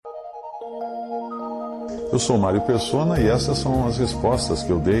Eu sou Mário Persona e essas são as respostas que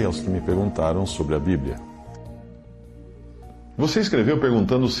eu dei aos que me perguntaram sobre a Bíblia. Você escreveu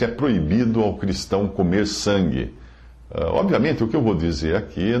perguntando se é proibido ao cristão comer sangue. Obviamente, o que eu vou dizer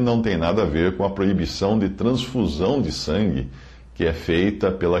aqui não tem nada a ver com a proibição de transfusão de sangue que é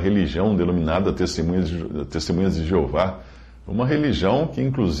feita pela religião denominada Testemunhas de Jeová, uma religião que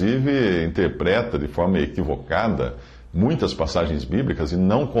inclusive interpreta de forma equivocada muitas passagens bíblicas e,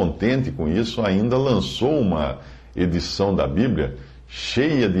 não contente com isso, ainda lançou uma edição da Bíblia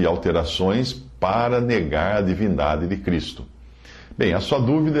cheia de alterações para negar a divindade de Cristo. Bem, a sua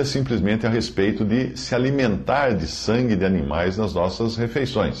dúvida é simplesmente a respeito de se alimentar de sangue de animais nas nossas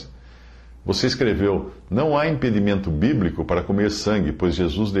refeições. Você escreveu: não há impedimento bíblico para comer sangue, pois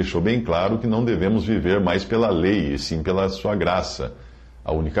Jesus deixou bem claro que não devemos viver mais pela lei, e sim pela sua graça.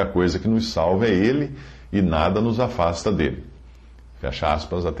 A única coisa que nos salva é Ele, e nada nos afasta dele. Fecha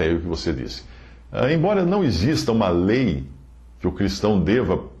aspas, até aí o que você disse. Embora não exista uma lei que o cristão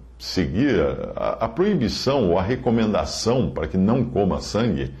deva seguir, a proibição ou a recomendação para que não coma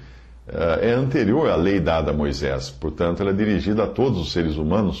sangue é anterior à lei dada a Moisés. Portanto, ela é dirigida a todos os seres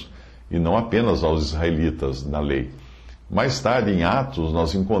humanos e não apenas aos israelitas na lei. Mais tarde, em Atos,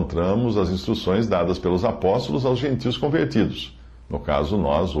 nós encontramos as instruções dadas pelos apóstolos aos gentios convertidos. No caso,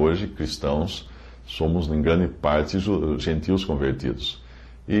 nós, hoje, cristãos, somos, em grande parte, gentios convertidos.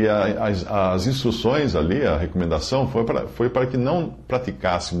 E as instruções ali, a recomendação, foi para que não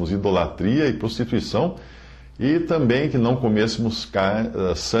praticássemos idolatria e prostituição e também que não comêssemos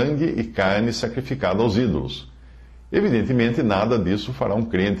sangue e carne sacrificada aos ídolos. Evidentemente, nada disso fará um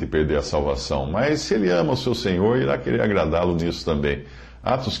crente perder a salvação, mas se ele ama o seu Senhor, irá querer agradá-lo nisso também.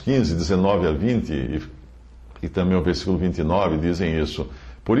 Atos 15, 19 a 20 e também o versículo 29 dizem isso.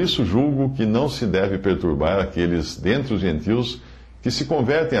 Por isso julgo que não se deve perturbar aqueles dentre os gentios que se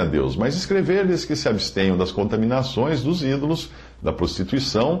convertem a Deus, mas escrever-lhes que se abstenham das contaminações dos ídolos, da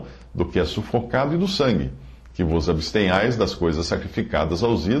prostituição, do que é sufocado e do sangue, que vos abstenhais das coisas sacrificadas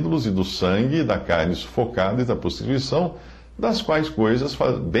aos ídolos e do sangue e da carne sufocada e da prostituição, das quais coisas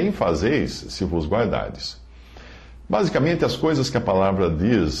bem fazeis se vos guardardes. Basicamente, as coisas que a palavra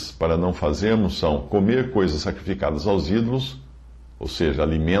diz para não fazermos são comer coisas sacrificadas aos ídolos, ou seja,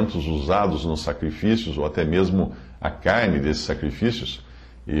 alimentos usados nos sacrifícios, ou até mesmo a carne desses sacrifícios.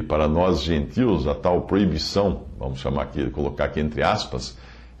 E para nós gentios, a tal proibição, vamos chamar aqui, colocar aqui entre aspas,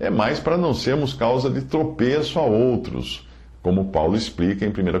 é mais para não sermos causa de tropeço a outros, como Paulo explica em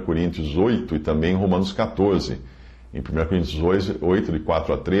 1 Coríntios 8 e também em Romanos 14. Em 1 Coríntios 8, de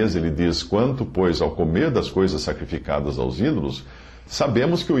 4 a 13, ele diz: quanto, pois, ao comer das coisas sacrificadas aos ídolos,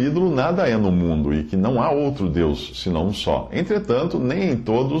 sabemos que o ídolo nada é no mundo e que não há outro Deus, senão um só. Entretanto, nem em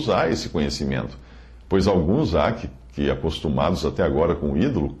todos há esse conhecimento, pois alguns há que acostumados até agora com o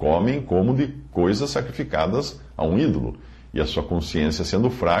ídolo, comem como de coisas sacrificadas a um ídolo, e a sua consciência sendo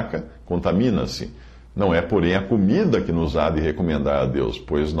fraca, contamina-se. Não é, porém, a comida que nos há de recomendar a Deus,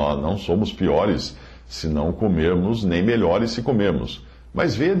 pois nós não somos piores se não comermos, nem melhores se comermos.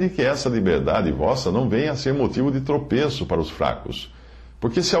 Mas vede que essa liberdade vossa não venha a ser motivo de tropeço para os fracos.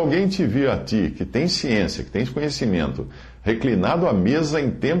 Porque se alguém te vir a ti, que tem ciência, que tem conhecimento, reclinado à mesa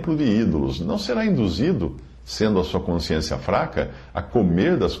em templo de ídolos, não será induzido, sendo a sua consciência fraca, a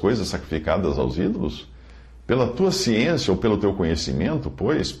comer das coisas sacrificadas aos ídolos? Pela tua ciência ou pelo teu conhecimento,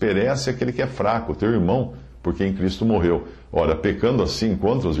 pois, perece aquele que é fraco, teu irmão, por quem Cristo morreu. Ora, pecando assim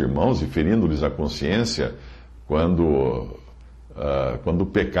contra os irmãos e ferindo-lhes a consciência, quando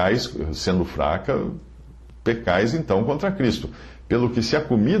pecais, sendo fraca, pecais então contra Cristo. Pelo que se a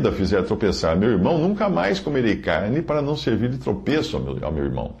comida fizer tropeçar meu irmão, nunca mais comerei carne para não servir de tropeço ao meu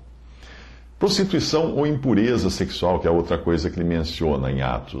irmão. Prostituição ou impureza sexual, que é outra coisa que ele menciona em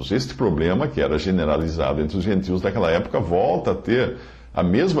Atos. Este problema, que era generalizado entre os gentios daquela época, volta a ter a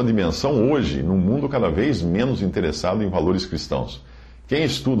mesma dimensão hoje, num mundo cada vez menos interessado em valores cristãos. Quem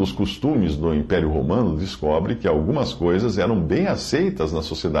estuda os costumes do Império Romano descobre que algumas coisas eram bem aceitas na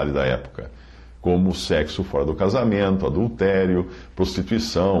sociedade da época, como o sexo fora do casamento, adultério,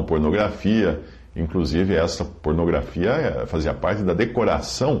 prostituição, pornografia. Inclusive, essa pornografia fazia parte da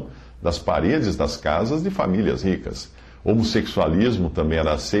decoração das paredes das casas de famílias ricas. Homossexualismo também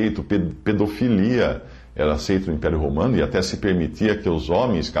era aceito, pedofilia era aceito no Império Romano e até se permitia que os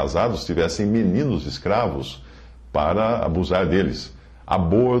homens casados tivessem meninos escravos para abusar deles.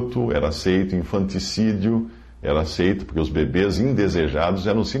 Aborto era aceito, infanticídio era aceito, porque os bebês indesejados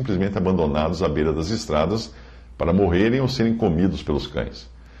eram simplesmente abandonados à beira das estradas para morrerem ou serem comidos pelos cães.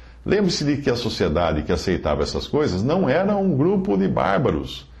 Lembre-se de que a sociedade que aceitava essas coisas não era um grupo de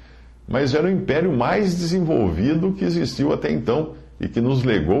bárbaros, mas era o império mais desenvolvido que existiu até então, e que nos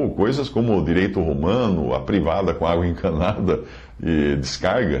legou coisas como o direito romano, a privada com água encanada e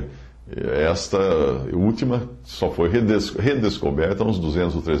descarga. Esta última só foi redescoberta há uns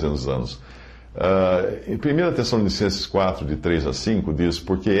 200 ou 300 anos. Em 1 Tessalonicenses 4, de 3 a 5, diz: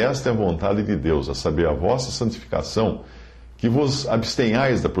 Porque esta é a vontade de Deus, a saber, a vossa santificação, que vos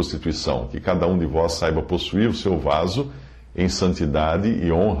abstenhais da prostituição, que cada um de vós saiba possuir o seu vaso em santidade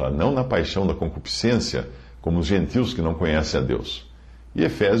e honra, não na paixão da concupiscência, como os gentios que não conhecem a Deus. E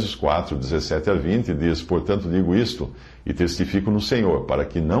Efésios 4, 17 a 20 diz: Portanto digo isto, e testifico no Senhor, para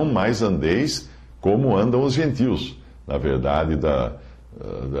que não mais andeis como andam os gentios, na verdade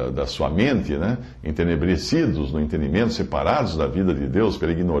da sua mente, né? Entenebrecidos no entendimento, separados da vida de Deus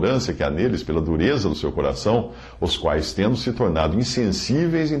pela ignorância que há neles, pela dureza do seu coração, os quais, tendo se tornado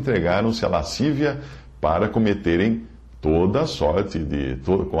insensíveis, entregaram-se à lascívia para cometerem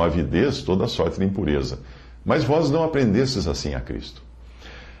com avidez toda sorte de impureza. Mas vós não aprendestes assim a Cristo.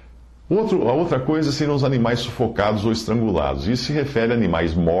 A outra coisa seriam os animais sufocados ou estrangulados. Isso se refere a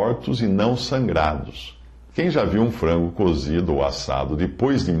animais mortos e não sangrados. Quem já viu um frango cozido ou assado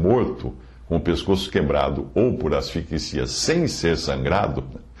depois de morto, com o pescoço quebrado ou por asfixia sem ser sangrado,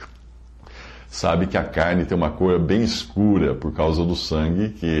 sabe que a carne tem uma cor bem escura por causa do sangue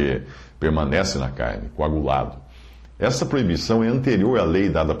que permanece na carne, coagulado. Essa proibição é anterior à lei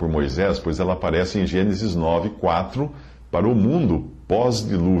dada por Moisés, pois ela aparece em Gênesis 9, 4, para o mundo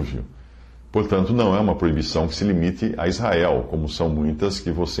pós-dilúvio. Portanto, não é uma proibição que se limite a Israel, como são muitas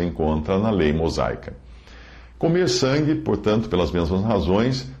que você encontra na lei mosaica. Comer sangue, portanto, pelas mesmas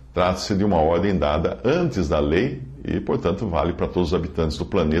razões, trata-se de uma ordem dada antes da lei e, portanto, vale para todos os habitantes do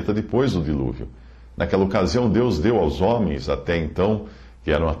planeta depois do dilúvio. Naquela ocasião, Deus deu aos homens,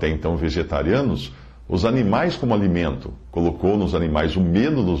 que eram até então vegetarianos, os animais como alimento. Colocou nos animais o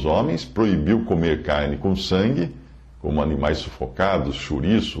medo dos homens, proibiu comer carne com sangue, como animais sufocados,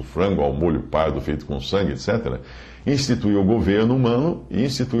 chouriço, frango ao molho pardo feito com sangue, etc. Instituiu o governo humano e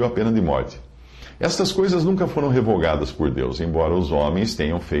instituiu a pena de morte. Estas coisas nunca foram revogadas por Deus, embora os homens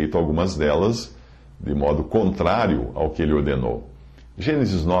tenham feito algumas delas de modo contrário ao que ele ordenou.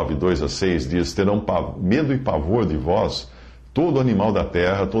 Gênesis 9, 2 a 6 diz: Terão medo e pavor de vós todo animal da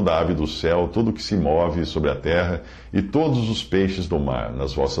terra, toda ave do céu, todo que se move sobre a terra, e todos os peixes do mar.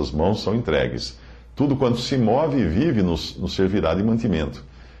 Nas vossas mãos são entregues. Tudo quanto se move e vive nos servirá de mantimento,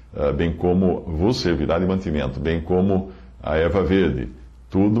 bem como vos servirá de mantimento, bem como a erva verde.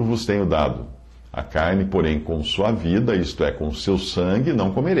 Tudo vos tenho dado. A carne, porém, com sua vida, isto é, com seu sangue,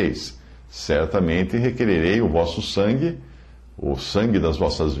 não comereis. Certamente requererei o vosso sangue, o sangue das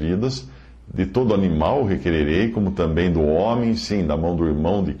vossas vidas. De todo animal requererei, como também do homem, sim, da mão do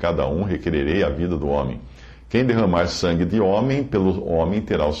irmão de cada um requererei a vida do homem. Quem derramar sangue de homem, pelo homem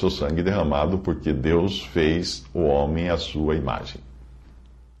terá o seu sangue derramado, porque Deus fez o homem à sua imagem.